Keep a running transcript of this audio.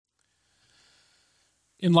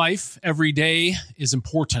In life, every day is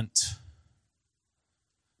important,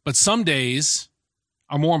 but some days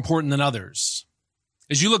are more important than others.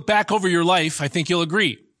 As you look back over your life, I think you'll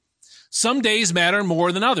agree. Some days matter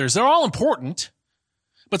more than others. They're all important,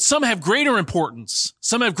 but some have greater importance.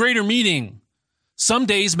 Some have greater meaning. Some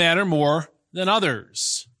days matter more than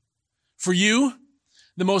others. For you,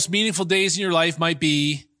 the most meaningful days in your life might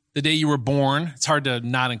be the day you were born. It's hard to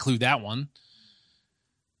not include that one.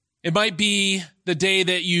 It might be the day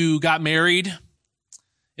that you got married.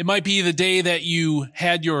 It might be the day that you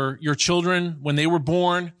had your children when they were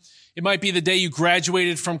born. It might be the day you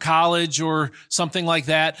graduated from college or something like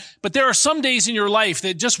that. But there are some days in your life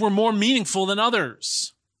that just were more meaningful than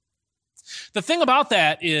others. The thing about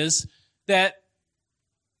that is that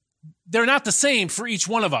they're not the same for each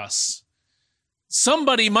one of us.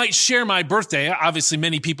 Somebody might share my birthday. Obviously,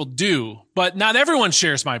 many people do, but not everyone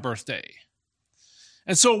shares my birthday.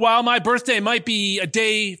 And so while my birthday might be a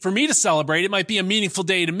day for me to celebrate, it might be a meaningful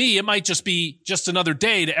day to me, it might just be just another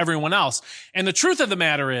day to everyone else. And the truth of the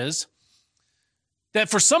matter is that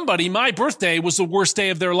for somebody, my birthday was the worst day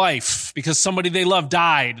of their life because somebody they love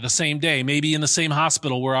died the same day, maybe in the same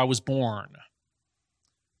hospital where I was born.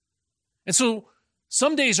 And so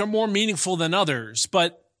some days are more meaningful than others,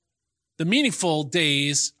 but the meaningful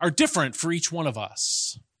days are different for each one of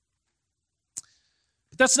us.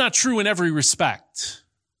 But that's not true in every respect,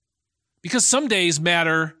 because some days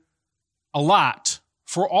matter a lot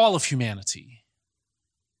for all of humanity.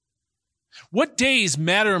 What days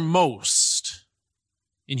matter most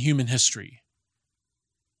in human history?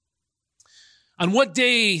 On what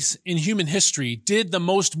days in human history did the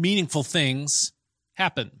most meaningful things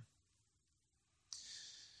happen?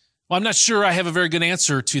 Well, I'm not sure I have a very good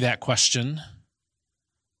answer to that question,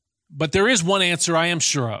 but there is one answer I am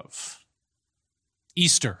sure of.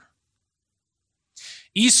 Easter.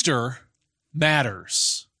 Easter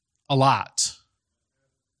matters a lot.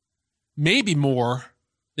 Maybe more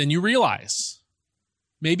than you realize.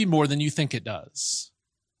 Maybe more than you think it does.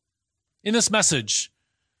 In this message,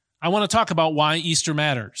 I want to talk about why Easter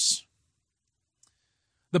matters.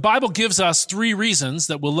 The Bible gives us 3 reasons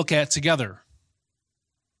that we'll look at together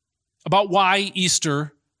about why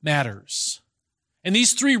Easter matters. And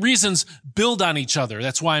these 3 reasons build on each other.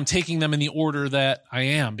 That's why I'm taking them in the order that I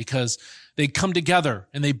am, because they come together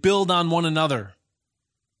and they build on one another.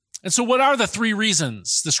 And so what are the 3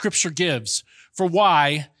 reasons the scripture gives for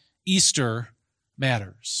why Easter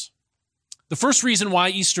matters? The first reason why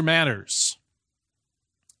Easter matters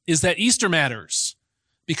is that Easter matters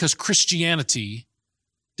because Christianity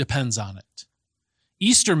depends on it.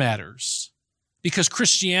 Easter matters because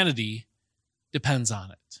Christianity depends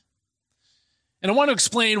on it. And I want to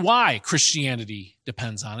explain why Christianity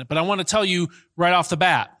depends on it, but I want to tell you right off the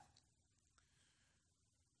bat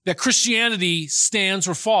that Christianity stands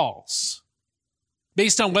or falls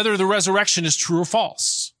based on whether the resurrection is true or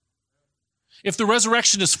false. If the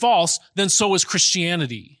resurrection is false, then so is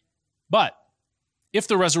Christianity. But if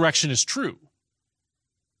the resurrection is true,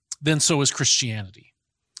 then so is Christianity.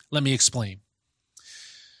 Let me explain.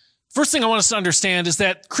 First thing I want us to understand is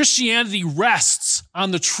that Christianity rests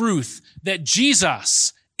on the truth that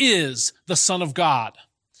Jesus is the Son of God.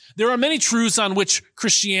 There are many truths on which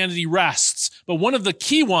Christianity rests, but one of the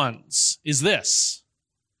key ones is this,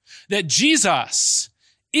 that Jesus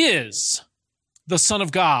is the Son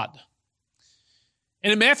of God.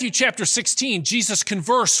 And in Matthew chapter 16, Jesus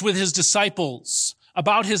conversed with his disciples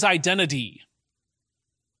about his identity.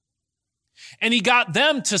 And he got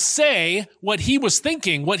them to say what he was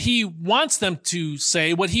thinking, what he wants them to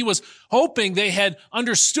say, what he was hoping they had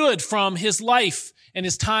understood from his life and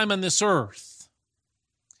his time on this earth.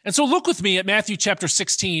 And so look with me at Matthew chapter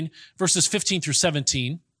 16, verses 15 through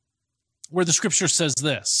 17, where the scripture says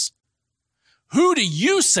this. Who do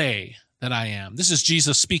you say that I am? This is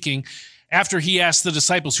Jesus speaking after he asked the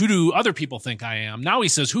disciples, who do other people think I am? Now he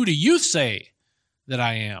says, who do you say that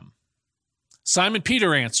I am? Simon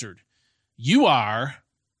Peter answered, you are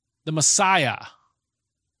the Messiah,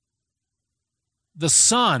 the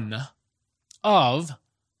Son of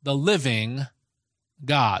the living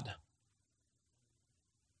God.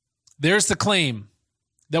 There's the claim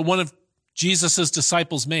that one of Jesus'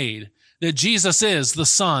 disciples made, that Jesus is the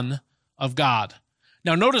Son of God.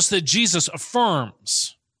 Now notice that Jesus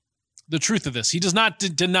affirms the truth of this. He does not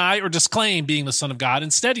deny or disclaim being the Son of God.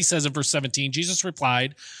 Instead, he says in verse 17, Jesus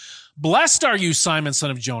replied, blessed are you, Simon, son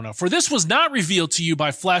of Jonah, for this was not revealed to you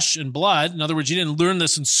by flesh and blood. In other words, you didn't learn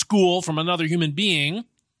this in school from another human being,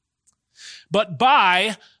 but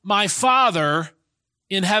by my Father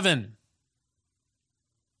in heaven.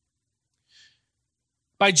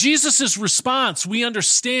 By Jesus' response, we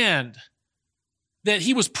understand that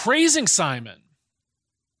he was praising Simon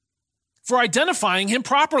for identifying him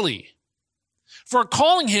properly, for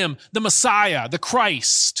calling him the Messiah, the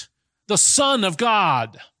Christ, the Son of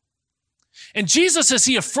God. And Jesus, as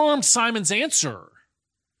he affirmed Simon's answer,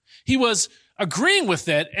 he was agreeing with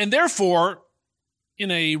it, and therefore,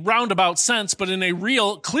 in a roundabout sense, but in a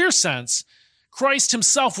real, clear sense, Christ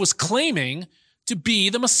himself was claiming to be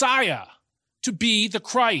the Messiah, to be the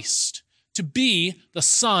Christ, to be the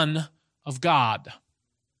Son of God.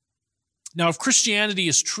 Now, if Christianity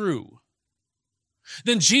is true,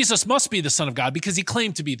 then Jesus must be the Son of God because he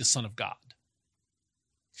claimed to be the Son of God.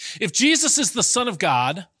 If Jesus is the Son of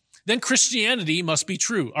God, then Christianity must be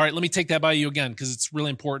true. All right, let me take that by you again because it's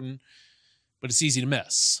really important, but it's easy to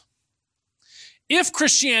miss. If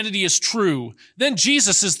Christianity is true, then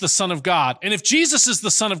Jesus is the Son of God. And if Jesus is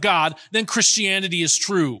the Son of God, then Christianity is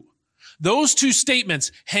true. Those two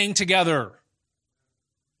statements hang together.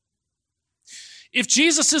 If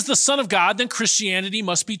Jesus is the Son of God, then Christianity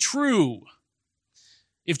must be true.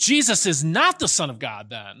 If Jesus is not the Son of God,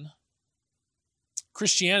 then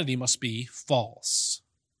Christianity must be false.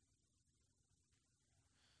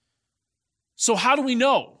 So how do we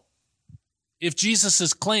know if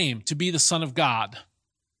Jesus' claim to be the Son of God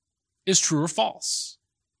is true or false?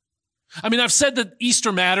 I mean, I've said that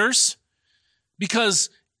Easter matters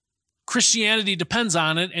because Christianity depends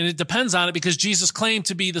on it, and it depends on it because Jesus claimed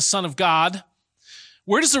to be the Son of God.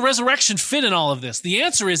 Where does the resurrection fit in all of this? The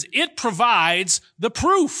answer is it provides the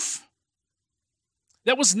proof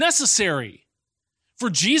that was necessary for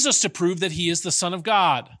Jesus to prove that he is the Son of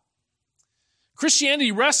God.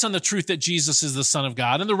 Christianity rests on the truth that Jesus is the Son of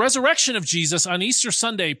God, and the resurrection of Jesus on Easter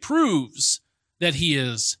Sunday proves that he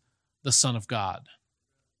is the Son of God.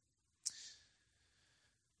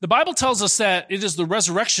 The Bible tells us that it is the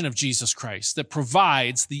resurrection of Jesus Christ that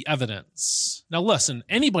provides the evidence. Now listen,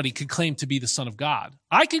 anybody could claim to be the Son of God.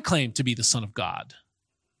 I could claim to be the Son of God.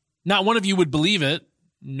 Not one of you would believe it,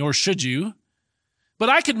 nor should you, but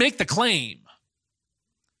I could make the claim.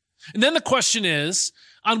 And then the question is,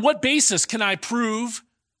 on what basis can I prove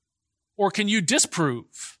or can you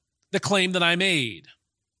disprove the claim that I made?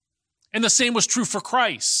 And the same was true for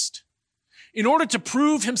Christ. In order to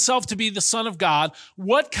prove himself to be the Son of God,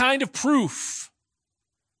 what kind of proof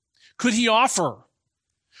could he offer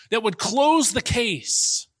that would close the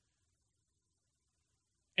case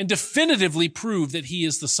and definitively prove that he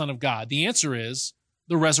is the Son of God? The answer is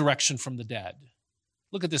the resurrection from the dead.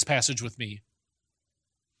 Look at this passage with me.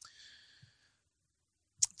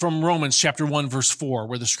 From Romans chapter 1, verse 4,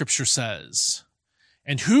 where the scripture says,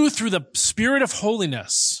 "And who through the Spirit of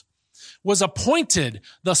holiness was appointed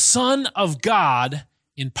the Son of God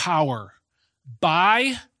in power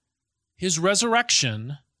by his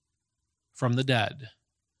resurrection from the dead,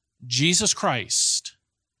 Jesus Christ,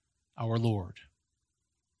 our Lord."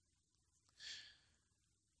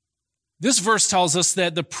 This verse tells us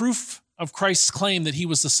that the proof of Christ's claim that he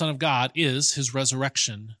was the Son of God is his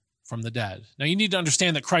resurrection from the dead. Now you need to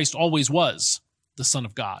understand that Christ always was the Son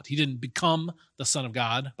of God. He didn't become the Son of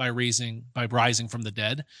God by rising from the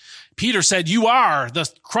dead. Peter said, "You are the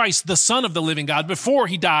Christ, the Son of the living God," before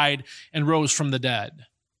he died and rose from the dead.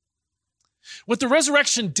 What the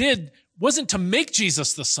resurrection did wasn't to make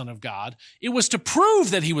Jesus the Son of God. It was to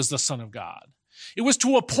prove that he was the Son of God. It was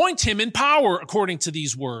to appoint him in power, according to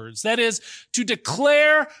these words. That is, to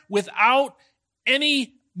declare without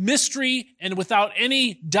any mystery and without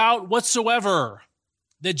any doubt whatsoever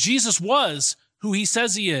that Jesus was who he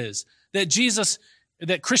says he is, that Jesus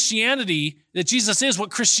is what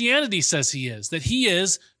Christianity says he is, that he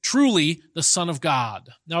is truly the Son of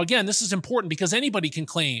God. Now again, this is important because anybody can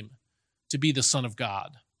claim to be the Son of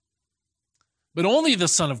God, but only the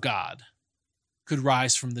Son of God could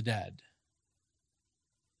rise from the dead.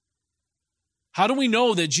 How do we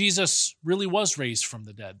know that Jesus really was raised from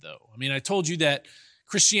the dead, though? I mean, I told you that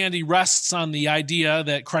Christianity rests on the idea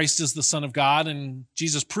that Christ is the Son of God, and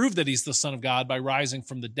Jesus proved that he's the Son of God by rising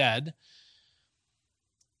from the dead.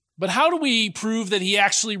 But how do we prove that he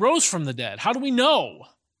actually rose from the dead? How do we know?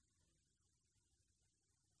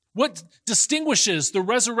 What distinguishes the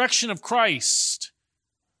resurrection of Christ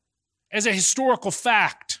as a historical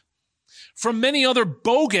fact from many other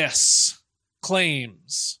bogus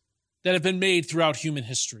claims that have been made throughout human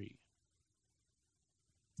history?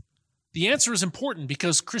 The answer is important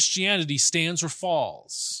because Christianity stands or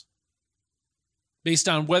falls based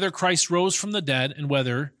on whether Christ rose from the dead and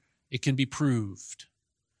whether it can be proved.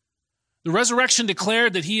 The resurrection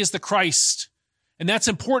declared that he is the Christ, and that's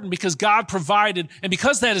important because God provided, and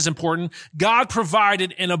because that is important, God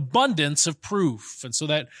provided an abundance of proof. And so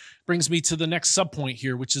that brings me to the next subpoint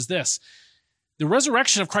here, which is this. The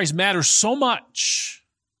resurrection of Christ matters so much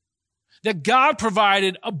that God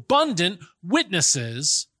provided abundant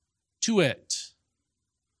witnesses to it.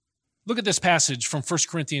 Look at this passage from 1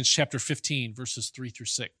 Corinthians chapter 15, verses 3 through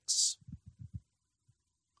 6.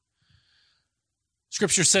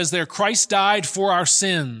 Scripture says there, Christ died for our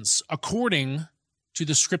sins according to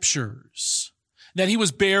the Scriptures, that he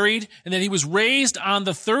was buried and that he was raised on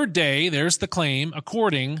the third day, there's the claim,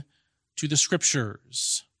 according to the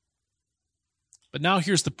Scriptures. But now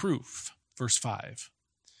here's the proof, verse 5.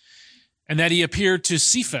 And that he appeared to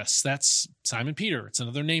Cephas, that's Simon Peter, it's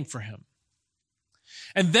another name for him.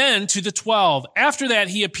 And then to the 12. After that,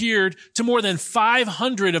 he appeared to more than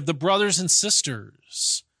 500 of the brothers and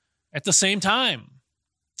sisters at the same time,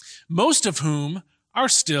 most of whom are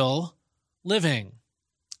still living.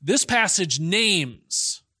 This passage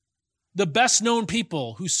names the best known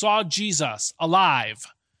people who saw Jesus alive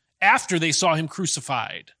after they saw him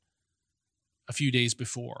crucified a few days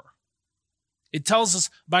before. It tells us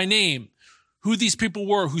by name who these people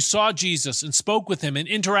were who saw Jesus and spoke with him and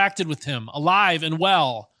interacted with him alive and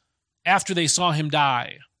well after they saw him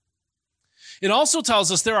die. It also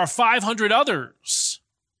tells us there are 500 others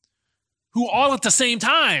who all at the same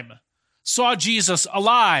time saw Jesus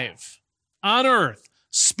alive on earth,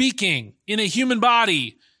 speaking in a human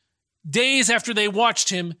body days after they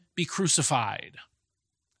watched him be crucified.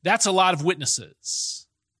 That's a lot of witnesses.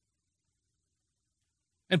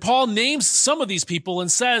 And Paul names some of these people and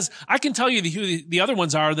says, I can tell you who the other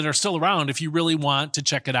ones are that are still around if you really want to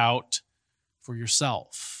check it out for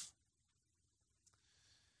yourself.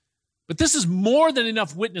 But this is more than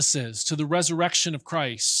enough witnesses to the resurrection of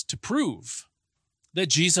Christ to prove that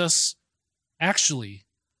Jesus actually,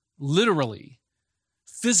 literally,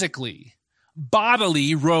 physically,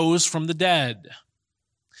 bodily rose from the dead.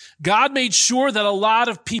 God made sure that a lot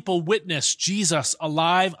of people witnessed Jesus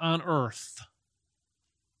alive on earth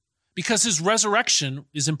because his resurrection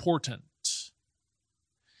is important.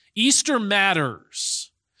 Easter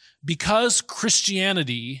matters because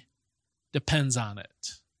Christianity depends on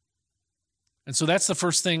it. And so that's the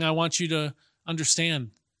first thing I want you to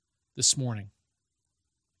understand this morning.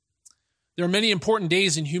 There are many important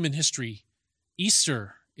days in human history.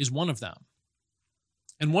 Easter is one of them.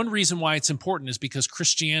 And one reason why it's important is because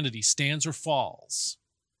Christianity stands or falls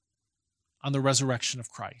on the resurrection of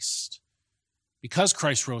Christ. Because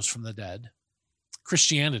Christ rose from the dead,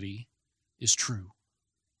 Christianity is true.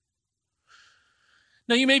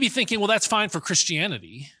 Now you may be thinking, well, that's fine for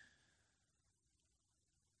Christianity.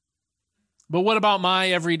 But what about my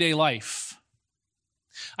everyday life?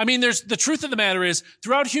 I mean, the truth of the matter is,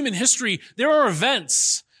 throughout human history, there are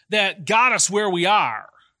events that got us where we are.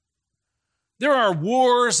 There are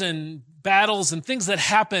wars and battles and things that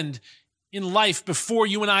happened in life before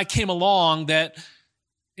you and I came along that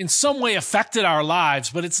in some way affected our lives,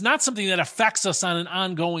 but it's not something that affects us on an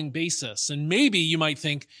ongoing basis. And maybe you might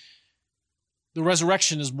think the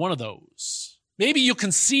resurrection is one of those. Maybe you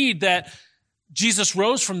concede that Jesus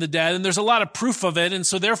rose from the dead, and there's a lot of proof of it, and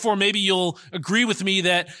so therefore maybe you'll agree with me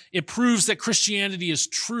that it proves that Christianity is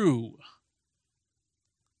true.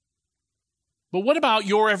 But what about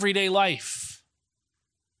your everyday life?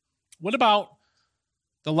 What about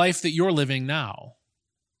the life that you're living now?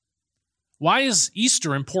 Why is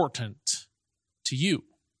Easter important to you?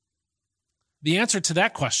 The answer to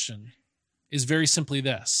that question is very simply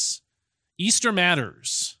this. Easter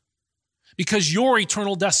matters because your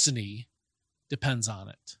eternal destiny depends on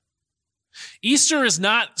it. Easter is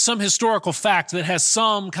not some historical fact that has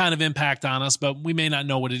some kind of impact on us, but we may not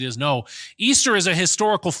know what it is. No, Easter is a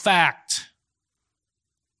historical fact.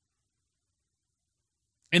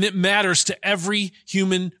 And it matters to every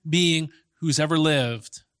human being who's ever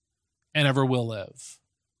lived and ever will live.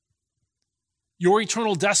 Your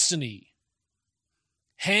eternal destiny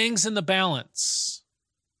hangs in the balance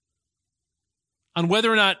on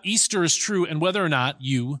whether or not Easter is true and whether or not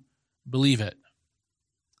you believe it.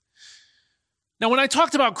 Now, when I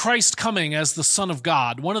talked about Christ coming as the Son of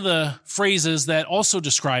God, one of the phrases that also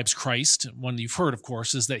describes Christ, one you've heard, of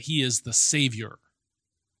course, is that he is the Savior.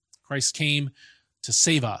 Christ came to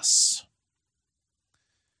save us.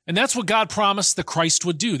 And that's what God promised the Christ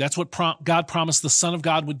would do. That's what God promised the Son of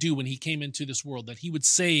God would do when he came into this world, that he would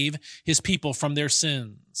save his people from their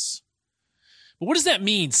sins. But what does that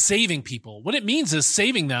mean, saving people? What it means is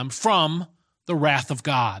saving them from the wrath of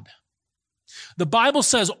God. The Bible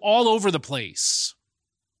says all over the place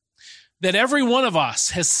that every one of us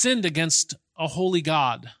has sinned against a holy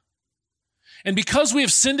God. And because we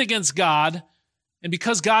have sinned against God, and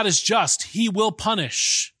because God is just, he will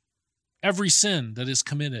punish every sin that is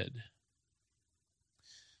committed.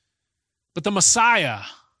 But the Messiah,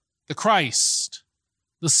 the Christ,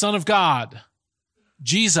 the Son of God,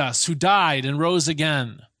 Jesus, who died and rose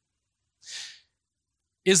again,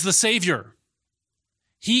 is the Savior.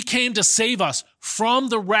 He came to save us from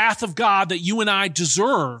the wrath of God that you and I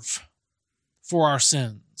deserve for our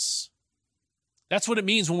sins. That's what it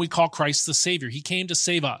means when we call Christ the Savior. He came to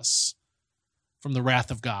save us from the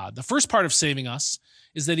wrath of God. The first part of saving us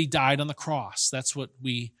is that he died on the cross. That's what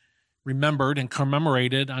we remembered and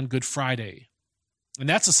commemorated on Good Friday. And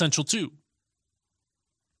that's essential too.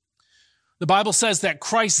 The Bible says that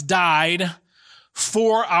Christ died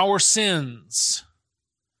for our sins.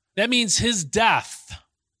 That means his death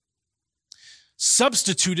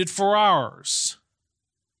substituted for ours.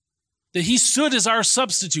 That he stood as our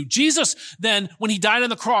substitute. Jesus then, when he died on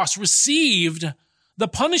the cross, received the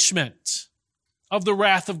punishment of the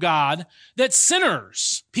wrath of God that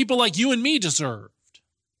sinners, people like you and me, deserved.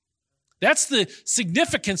 That's the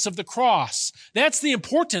significance of the cross. That's the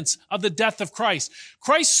importance of the death of Christ.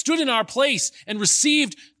 Christ stood in our place and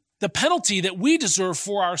received the penalty that we deserve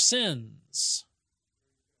for our sins.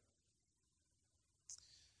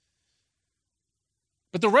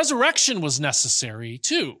 But the resurrection was necessary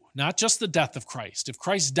too, not just the death of Christ. If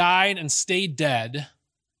Christ died and stayed dead,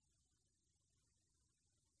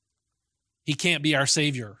 he can't be our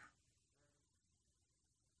Savior.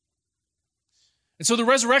 And so the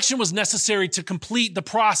resurrection was necessary to complete the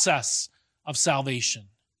process of salvation.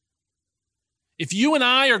 If you and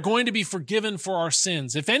I are going to be forgiven for our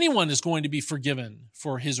sins, if anyone is going to be forgiven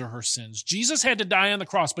for his or her sins, Jesus had to die on the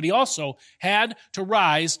cross, but he also had to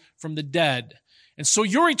rise from the dead. And so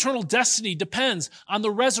your eternal destiny depends on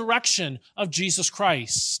the resurrection of Jesus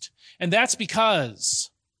Christ. And that's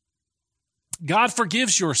because God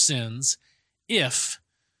forgives your sins if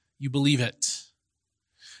you believe it.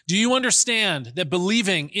 Do you understand that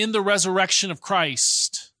believing in the resurrection of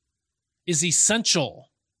Christ is essential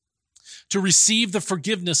to receive the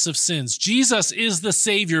forgiveness of sins? Jesus is the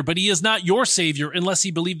Savior, but he is not your Savior unless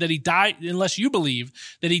you believe that he died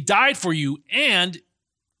for you and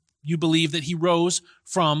you believe that he rose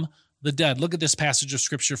from the dead. Look at this passage of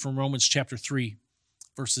Scripture from Romans chapter 3,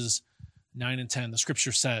 verses 9 and 10. The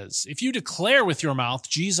Scripture says, if you declare with your mouth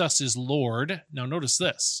Jesus is Lord, now notice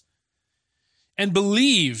this, and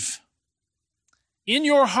believe in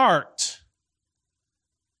your heart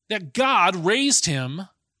that God raised him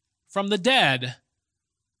from the dead,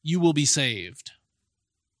 you will be saved.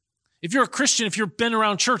 If you're a Christian, if you've been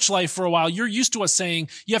around church life for a while, you're used to us saying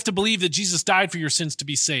you have to believe that Jesus died for your sins to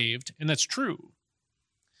be saved, and that's true.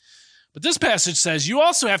 But this passage says you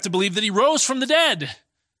also have to believe that he rose from the dead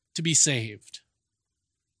to be saved.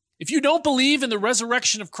 If you don't believe in the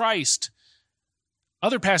resurrection of Christ,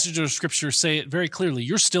 other passages of Scripture say it very clearly,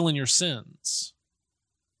 you're still in your sins.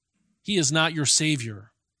 He is not your Savior.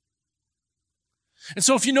 And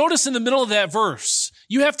so if you notice in the middle of that verse,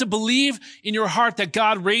 you have to believe in your heart that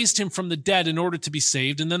God raised him from the dead in order to be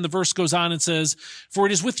saved. And then the verse goes on and says, for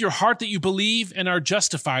it is with your heart that you believe and are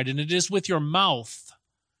justified, and it is with your mouth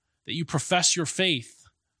that you profess your faith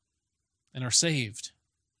and are saved.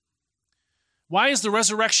 Why is the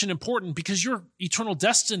resurrection important? Because your eternal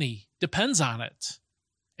destiny depends on it.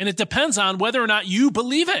 And it depends on whether or not you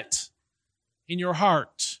believe it in your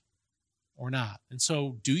heart or not. And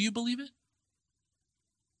so, do you believe it?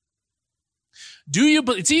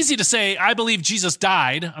 It's easy to say, I believe Jesus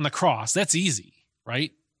died on the cross. That's easy,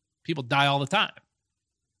 right? People die all the time.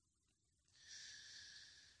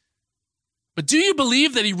 But do you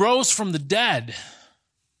believe that he rose from the dead?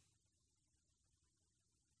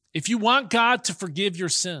 If you want God to forgive your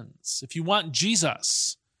sins, if you want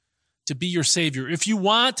Jesus to be your Savior, if you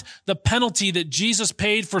want the penalty that Jesus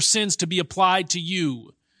paid for sins to be applied to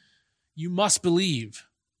you, you must believe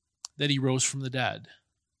that he rose from the dead.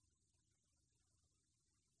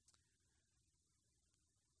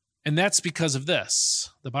 And that's because of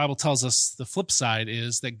this. The Bible tells us the flip side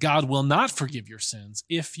is that God will not forgive your sins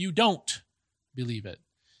if you don't believe it.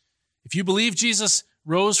 If you believe Jesus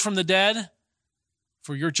rose from the dead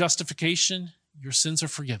for your justification, your sins are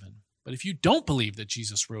forgiven. But if you don't believe that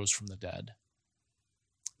Jesus rose from the dead,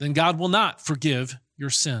 then God will not forgive your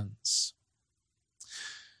sins.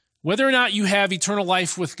 Whether or not you have eternal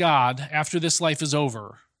life with God after this life is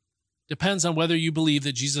over depends on whether you believe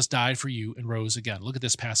that Jesus died for you and rose again. Look at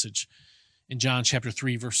this passage in John chapter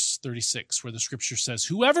 3, verse 36, where the Scripture says,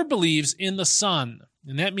 whoever believes in the Son,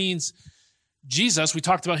 and that means Jesus, we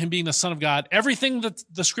talked about him being the Son of God, everything that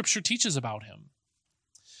the Scripture teaches about him.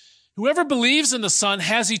 Whoever believes in the Son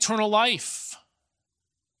has eternal life.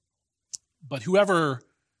 But whoever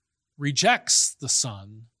rejects the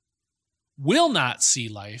Son will not see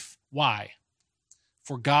life. Why?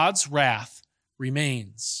 For God's wrath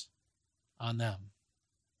remains on them.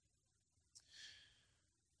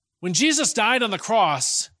 When Jesus died on the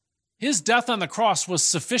cross, his death on the cross was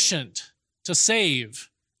sufficient to save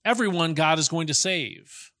everyone God is going to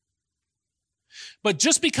save. But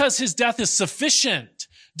just because his death is sufficient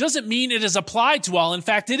doesn't mean it is applied to all. In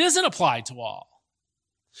fact, it isn't applied to all.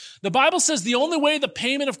 The Bible says the only way the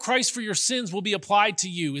payment of Christ for your sins will be applied to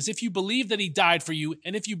you is if you believe that he died for you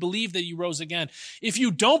and if you believe that he rose again. If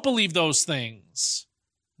you don't believe those things,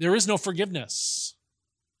 there is no forgiveness.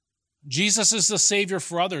 Jesus is the Savior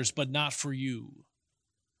for others, but not for you.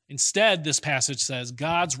 Instead, this passage says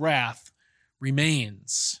God's wrath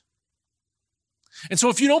remains. And so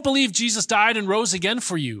if you don't believe Jesus died and rose again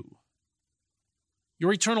for you,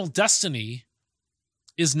 your eternal destiny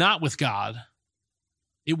is not with God.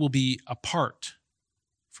 It will be apart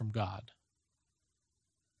from God.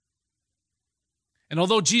 And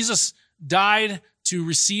although Jesus died to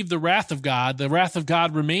receive the wrath of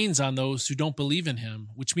God remains on those who don't believe in him,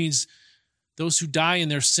 which means those who die in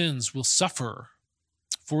their sins will suffer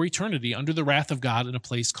for eternity under the wrath of God in a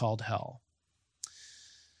place called hell.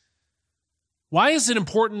 Why is it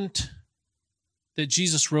important that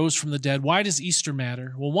Jesus rose from the dead? Why does Easter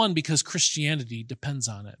matter? Well, one, because Christianity depends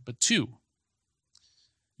on it. But two,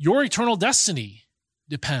 your eternal destiny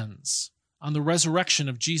depends on the resurrection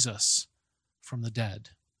of Jesus from the dead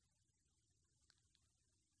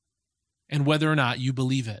and whether or not you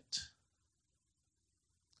believe it.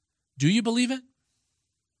 Do you believe it?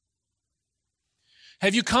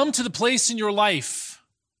 Have you come to the place in your life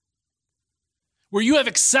where you have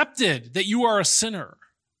accepted that you are a sinner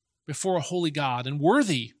before a holy God and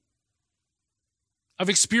worthy of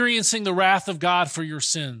experiencing the wrath of God for your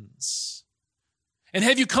sins? And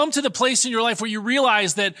have you come to the place in your life where you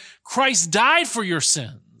realize that Christ died for your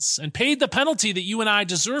sins and paid the penalty that you and I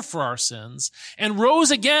deserve for our sins and rose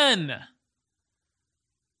again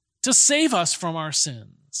to save us from our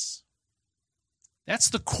sins? That's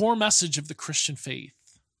the core message of the Christian faith.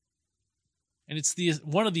 And it's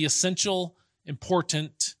one of the essential,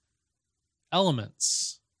 important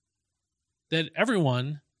elements that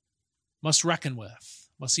everyone must reckon with,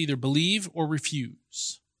 must either believe or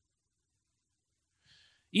refuse.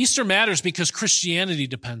 Easter matters because Christianity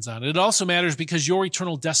depends on it. It also matters because your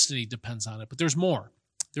eternal destiny depends on it. But there's more.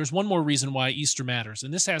 There's one more reason why Easter matters,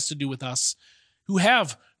 and this has to do with us who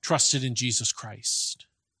have trusted in Jesus Christ.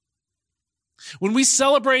 When we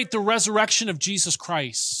celebrate the resurrection of Jesus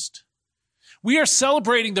Christ, we are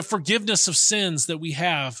celebrating the forgiveness of sins that we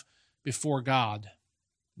have before God,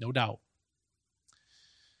 no doubt.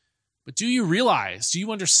 But do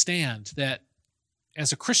you understand that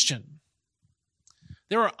as a Christian,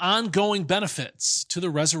 there are ongoing benefits to the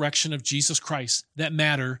resurrection of Jesus Christ that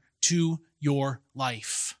matter to your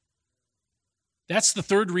life? That's the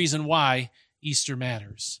third reason why Easter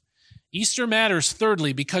matters. Easter matters,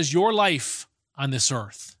 thirdly, because your life on this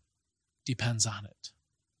earth depends on it.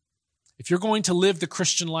 If you're going to live the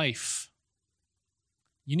Christian life,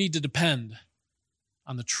 you need to depend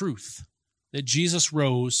on the truth that Jesus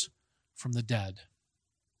rose from the dead.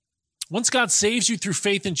 Once God saves you through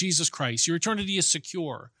faith in Jesus Christ, your eternity is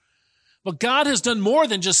secure. But God has done more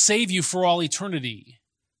than just save you for all eternity.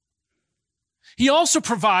 He also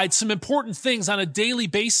provides some important things on a daily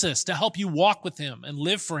basis to help you walk with him and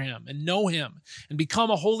live for him and know him and become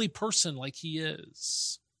a holy person like he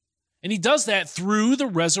is. And he does that through the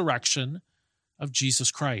resurrection of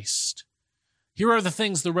Jesus Christ. Here are the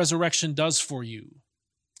things the resurrection does for you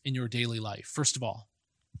in your daily life. First of all,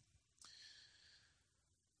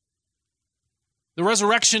 the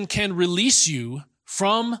resurrection can release you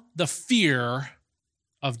from the fear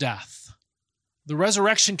of death. The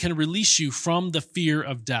resurrection can release you from the fear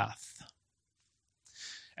of death.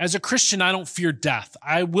 As a Christian, I don't fear death.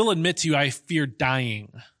 I will admit to you, I fear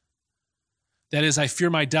dying. That is, I fear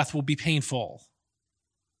my death will be painful,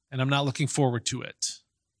 and I'm not looking forward to it.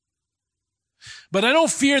 But I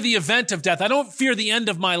don't fear the event of death. I don't fear the end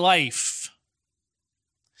of my life.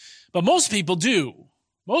 But most people do.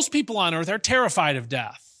 Most people on earth are terrified of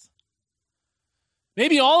death.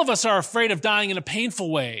 Maybe all of us are afraid of dying in a painful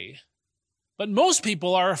way. But most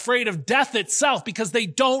people are afraid of death itself because they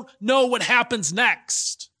don't know what happens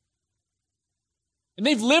next. And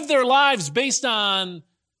they've lived their lives based on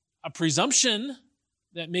a presumption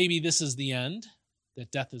that maybe this is the end,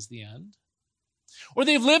 that death is the end. Or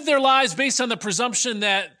they've lived their lives based on the presumption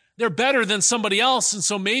that they're better than somebody else, and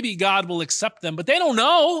so maybe God will accept them. But they don't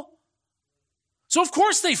know. So of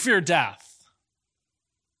course they fear death.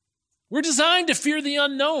 We're designed to fear the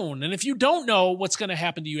unknown. And if you don't know what's going to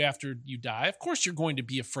happen to you after you die, of course you're going to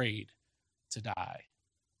be afraid to die.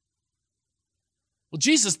 Well,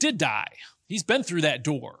 Jesus did die. He's been through that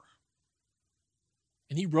door.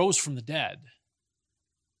 and he rose from the dead.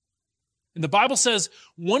 And the Bible says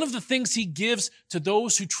one of the things he gives to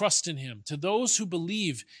those who trust in him, to those who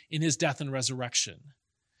believe in his death and resurrection,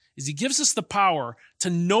 is he gives us the power to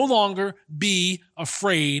no longer be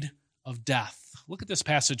afraid of death. Look at this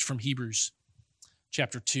passage from Hebrews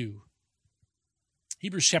chapter 2.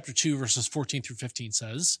 Hebrews chapter 2, verses 14 through 15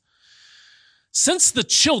 says, "Since the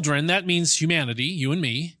children," that means humanity, you and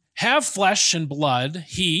me, "have flesh and blood,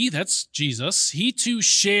 he," that's Jesus, "he too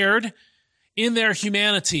shared in their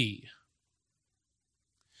humanity,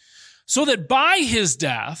 so that by his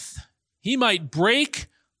death he might break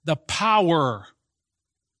the power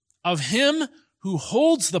of him who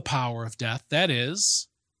holds the power of death, that is,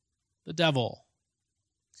 the devil,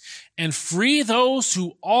 and free those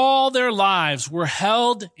who all their lives were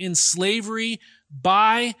held in slavery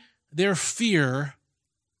by their fear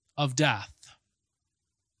of death."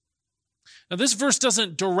 Now, this verse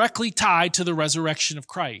doesn't directly tie to the resurrection of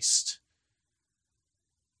Christ,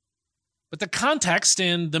 but the context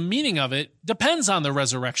and the meaning of it depends on the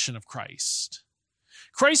resurrection of Christ.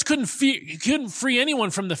 Christ couldn't free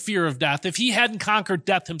anyone from the fear of death if he hadn't conquered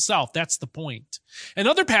death himself. That's the point. And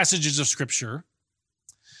other passages of Scripture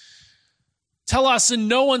tell us in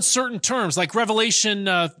no uncertain terms, like Revelation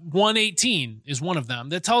 1:18 is one of them,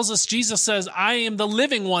 that tells us Jesus says, "I am the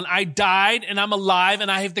living one. I died and I'm alive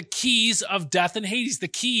and I have the keys of death and Hades." The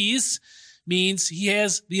keys means he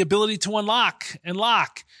has the ability to unlock and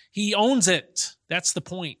lock. He owns it. That's the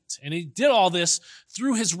point. And he did all this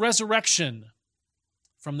through his resurrection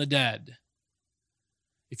from the dead.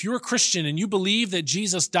 If you're a Christian and you believe that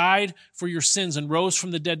Jesus died for your sins and rose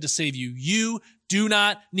from the dead to save you, you do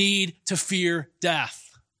not need to fear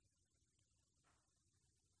death.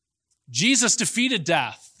 Jesus defeated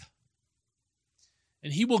death,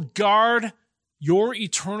 and he will guard your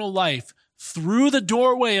eternal life through the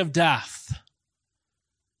doorway of death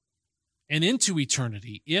and into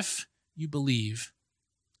eternity if you believe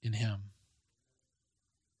in him.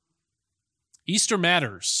 Easter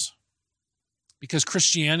matters because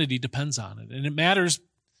Christianity depends on it, and it matters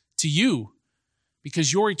to you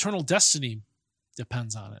because your eternal destiny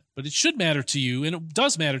depends on it. But it should matter to you, and it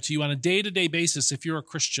does matter to you on a day-to-day basis if you're a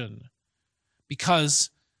Christian,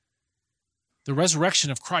 because the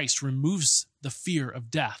resurrection of Christ removes the fear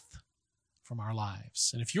of death from our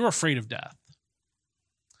lives. And if you're afraid of death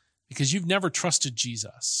because you've never trusted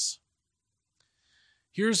Jesus,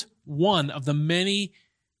 here's one of the many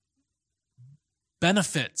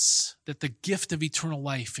benefits that the gift of eternal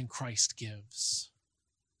life in Christ gives.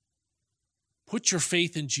 Put your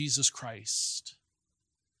faith in Jesus Christ,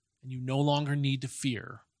 and you no longer need to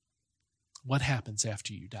fear what happens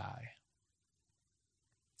after you die.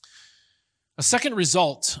 A second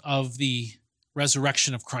result of the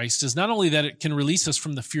resurrection of Christ is not only that it can release us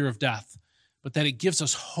from the fear of death, but that it gives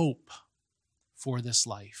us hope for this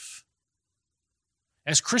life.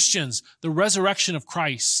 As Christians, the resurrection of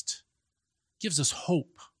Christ gives us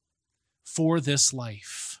hope for this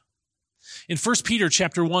life. In 1 Peter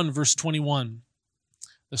chapter 1, verse 21,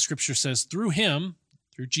 the scripture says, "Through him,"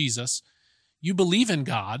 through Jesus, "you believe in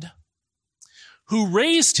God, who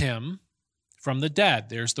raised him from the dead,"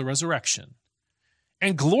 there's the resurrection,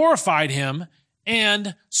 "and glorified him,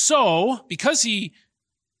 and so, because he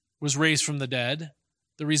was raised from the dead,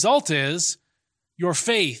 the result is your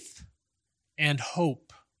faith and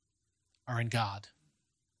hope are in God."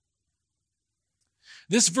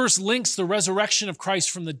 This verse links the resurrection of Christ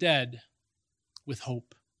from the dead with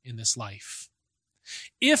hope in this life.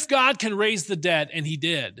 If God can raise the dead, and he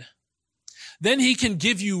did, then he can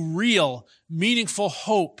give you real, meaningful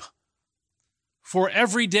hope for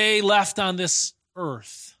every day left on this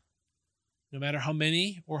earth, no matter how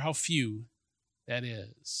many or how few that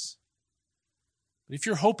is. But if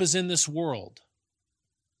your hope is in this world,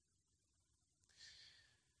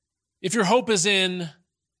 if your hope is in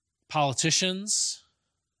politicians,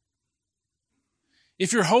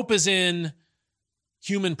 if your hope is in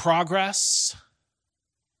human progress,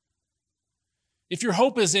 if your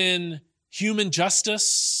hope is in human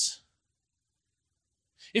justice,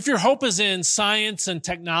 if your hope is in science and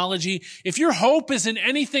technology, if your hope is in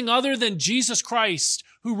anything other than Jesus Christ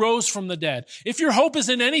who rose from the dead, if your hope is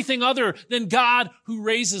in anything other than God who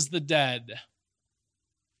raises the dead,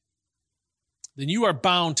 then you are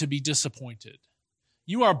bound to be disappointed.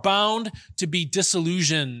 You are bound to be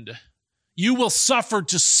disillusioned. You will suffer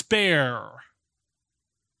despair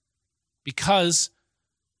because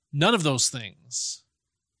none of those things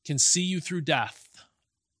can see you through death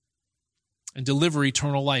and deliver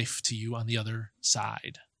eternal life to you on the other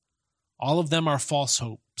side. All of them are false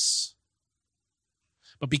hopes.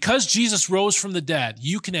 But because Jesus rose from the dead,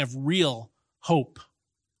 you can have real hope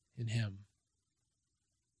in him.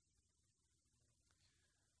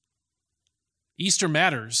 Easter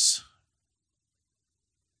matters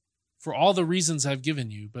for all the reasons I've given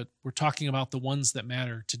you, but we're talking about the ones that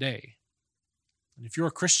matter today. And if you're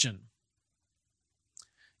a Christian,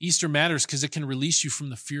 Easter matters because it can release you from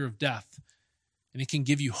the fear of death, and it can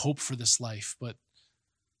give you hope for this life. But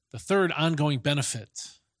the third ongoing benefit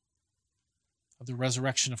of the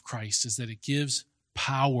resurrection of Christ is that it gives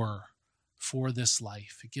power for this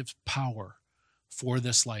life. It gives power for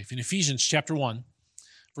this life. In Ephesians chapter 1,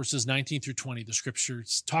 verses 19 through 20, the scripture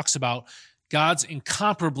talks about God's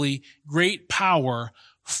incomparably great power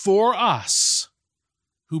for us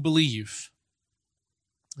who believe.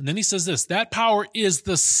 And then he says this, that power is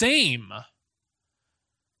the same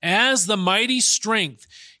as the mighty strength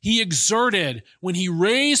he exerted when he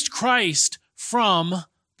raised Christ from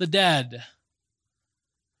the dead.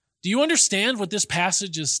 Do you understand what this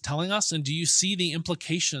passage is telling us? And do you see the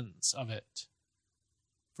implications of it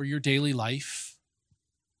for your daily life?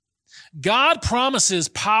 God promises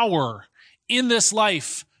power in this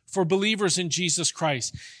life for believers in Jesus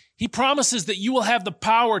Christ. He promises that you will have the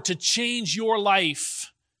power to change your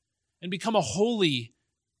life and become a holy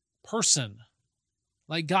person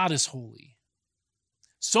like God is holy.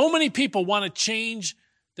 So many people want to change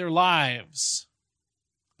their lives,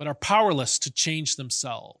 but are powerless to change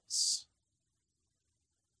themselves.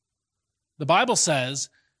 The Bible says,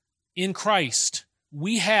 in Christ,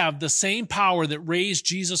 we have the same power that raised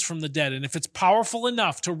Jesus from the dead. And if it's powerful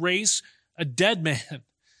enough to raise a dead man,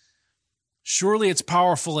 surely it's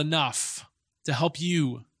powerful enough to help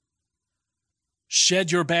you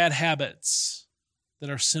shed your bad habits that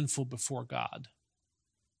are sinful before God.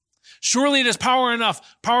 Surely it is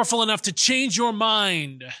powerful enough to change your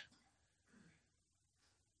mind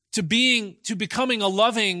to becoming a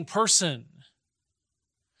loving person.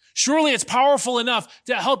 Surely it's powerful enough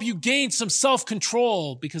to help you gain some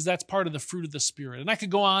self-control, because that's part of the fruit of the Spirit. And I could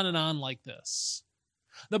go on and on like this.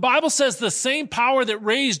 The Bible says the same power that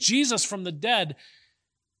raised Jesus from the dead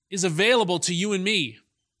is available to you and me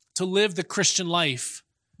to live the Christian life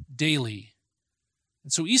daily.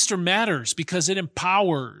 And so Easter matters because it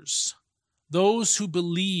empowers those who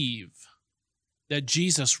believe that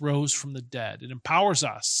Jesus rose from the dead. It empowers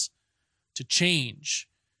us to change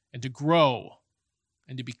and to grow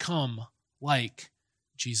and to become like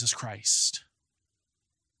Jesus Christ.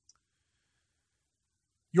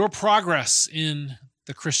 Your progress in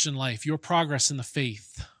the Christian life, your progress in the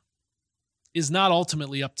faith, is not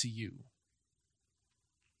ultimately up to you.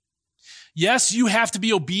 Yes, you have to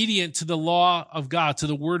be obedient to the law of God, to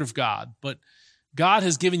the word of God, but God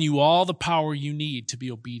has given you all the power you need to be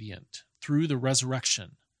obedient through the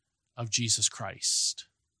resurrection of Jesus Christ.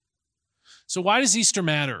 So why does Easter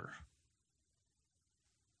matter?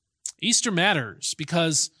 Easter matters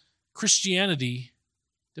because Christianity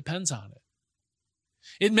depends on it.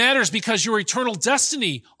 It matters because your eternal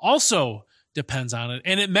destiny also depends on it.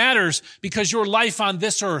 And it matters because your life on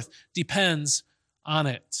this earth depends on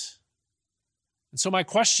it. And so my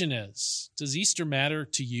question is, does Easter matter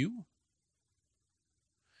to you?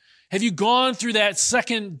 Have you gone through that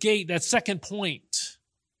second gate, that second point,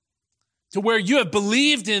 to where you have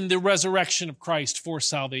believed in the resurrection of Christ for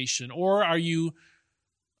salvation? Or are you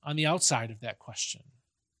on the outside of that question?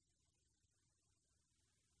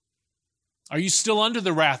 Are you still under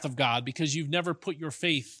the wrath of God because you've never put your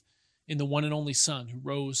faith in the one and only Son who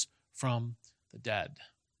rose from the dead?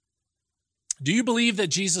 Do you believe that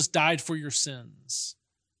Jesus died for your sins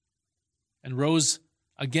and rose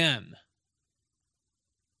again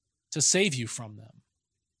to save you from them?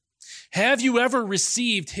 Have you ever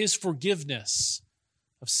received his forgiveness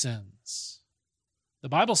of sins? The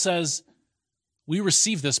Bible says we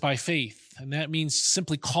receive this by faith, and that means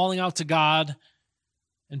simply calling out to God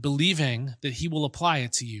and believing that he will apply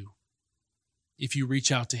it to you if you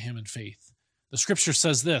reach out to him in faith. The scripture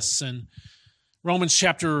says this in Romans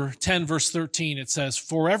chapter 10, verse 13. It says,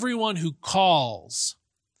 "For everyone who calls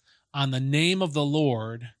on the name of the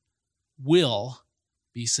Lord will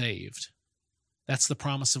be saved." That's the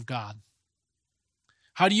promise of God.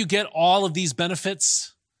 How do you get all of these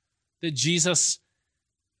benefits that Jesus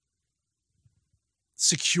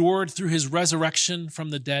secured through his resurrection from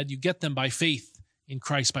the dead? You get them by faith in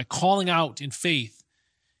Christ, by calling out in faith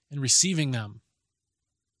and receiving them.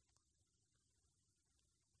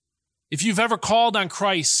 If you've ever called on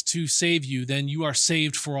Christ to save you, then you are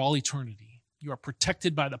saved for all eternity. You are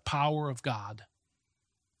protected by the power of God.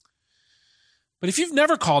 But if you've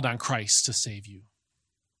never called on Christ to save you,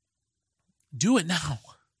 do it now.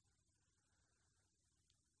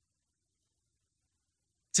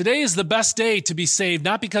 Today is the best day to be saved,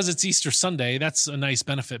 not because it's Easter Sunday, that's a nice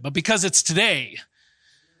benefit, but because it's today.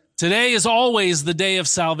 Today is always the day of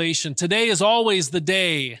salvation. Today is always the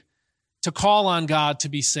day to call on God to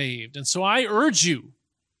be saved. And so I urge you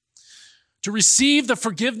to receive the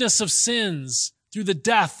forgiveness of sins through the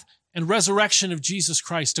death and resurrection of Jesus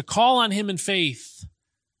Christ, to call on him in faith.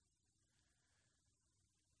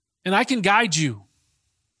 And I can guide you.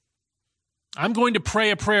 I'm going to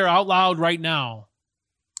pray a prayer out loud right now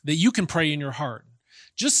that you can pray in your heart.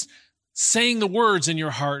 Just saying the words in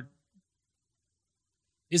your heart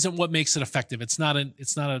isn't what makes it effective. It's not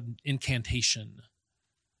an incantation.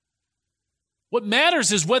 What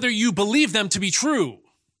matters is whether you believe them to be true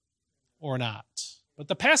or not. But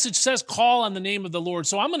the passage says, call on the name of the Lord.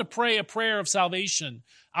 So I'm going to pray a prayer of salvation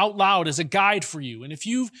out loud as a guide for you. And if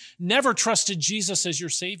you've never trusted Jesus as your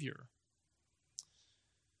Savior,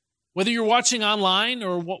 whether you're watching online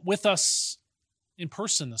or with us in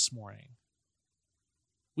person this morning,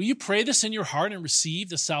 will you pray this in your heart and receive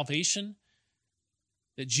the salvation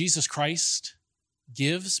that Jesus Christ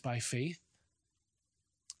gives by faith?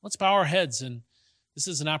 Let's bow our heads, and this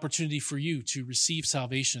is an opportunity for you to receive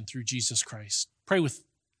salvation through Jesus Christ. Pray with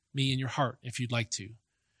me in your heart if you'd like to.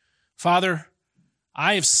 Father,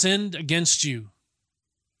 I have sinned against you,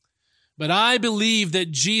 but I believe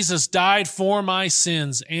that Jesus died for my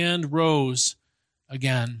sins and rose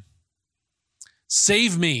again.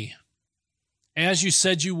 Save me as you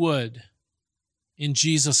said you would, in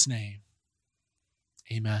Jesus' name.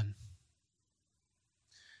 Amen.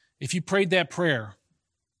 If you prayed that prayer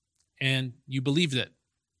and you believed it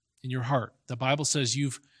in your heart, the Bible says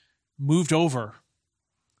you've moved over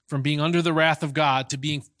from being under the wrath of God to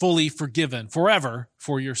being fully forgiven forever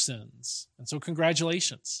for your sins. And so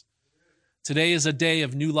congratulations. Today is a day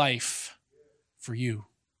of new life for you.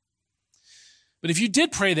 But if you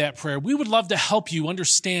did pray that prayer, we would love to help you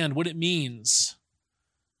understand what it means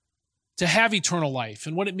to have eternal life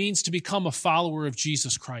and what it means to become a follower of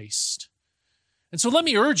Jesus Christ. And so let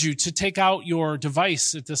me urge you to take out your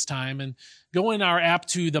device at this time and go in our app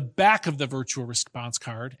to the back of the virtual response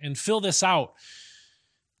card and fill this out.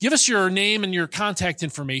 Give us your name and your contact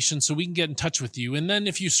information so we can get in touch with you. And then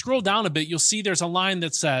if you scroll down a bit, you'll see there's a line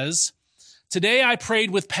that says, "Today I prayed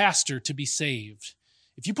with Pastor to be saved."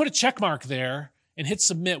 If you put a check mark there and hit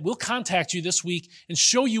submit, we'll contact you this week and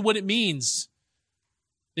show you what it means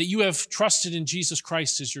that you have trusted in Jesus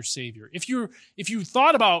Christ as your Savior. If you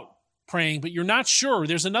thought about praying, but you're not sure,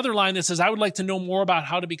 there's another line that says, "I would like to know more about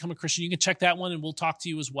how to become a Christian." You can check that one and we'll talk to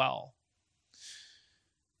you as well.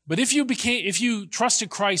 But if you trusted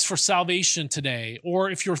Christ for salvation today,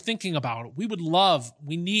 or if you're thinking about it,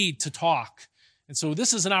 we need to talk. And so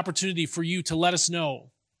this is an opportunity for you to let us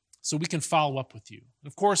know so we can follow up with you. And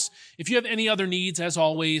of course, if you have any other needs, as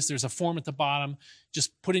always, there's a form at the bottom.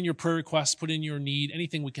 Just put in your prayer request, put in your need,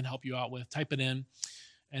 anything we can help you out with, type it in,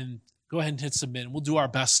 and go ahead and hit submit. And we'll do our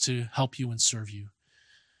best to help you and serve you.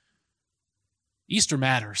 Easter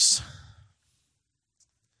matters.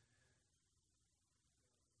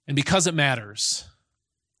 And because it matters,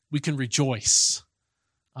 we can rejoice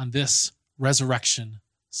on this Resurrection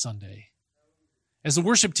Sunday. As the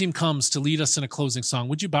worship team comes to lead us in a closing song,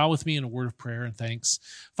 would you bow with me in a word of prayer and thanks?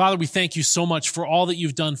 Father, we thank you so much for all that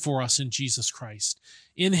you've done for us in Jesus Christ.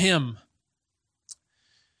 In him,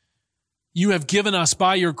 you have given us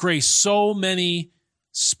by your grace so many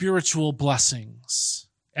spiritual blessings,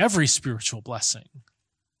 every spiritual blessing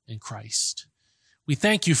in Christ. We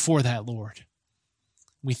thank you for that, Lord.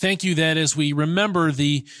 We thank you that as we remember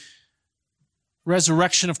the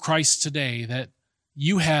resurrection of Christ today, that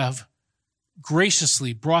you have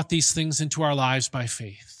graciously brought these things into our lives by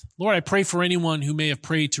faith. Lord, I pray for anyone who may have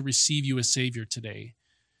prayed to receive you as Savior today,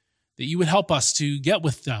 that you would help us to get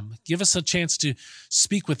with them, give us a chance to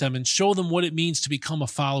speak with them and show them what it means to become a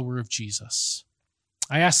follower of Jesus.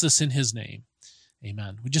 I ask this in his name.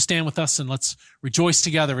 Amen. Would you stand with us and let's rejoice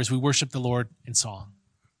together as we worship the Lord in song.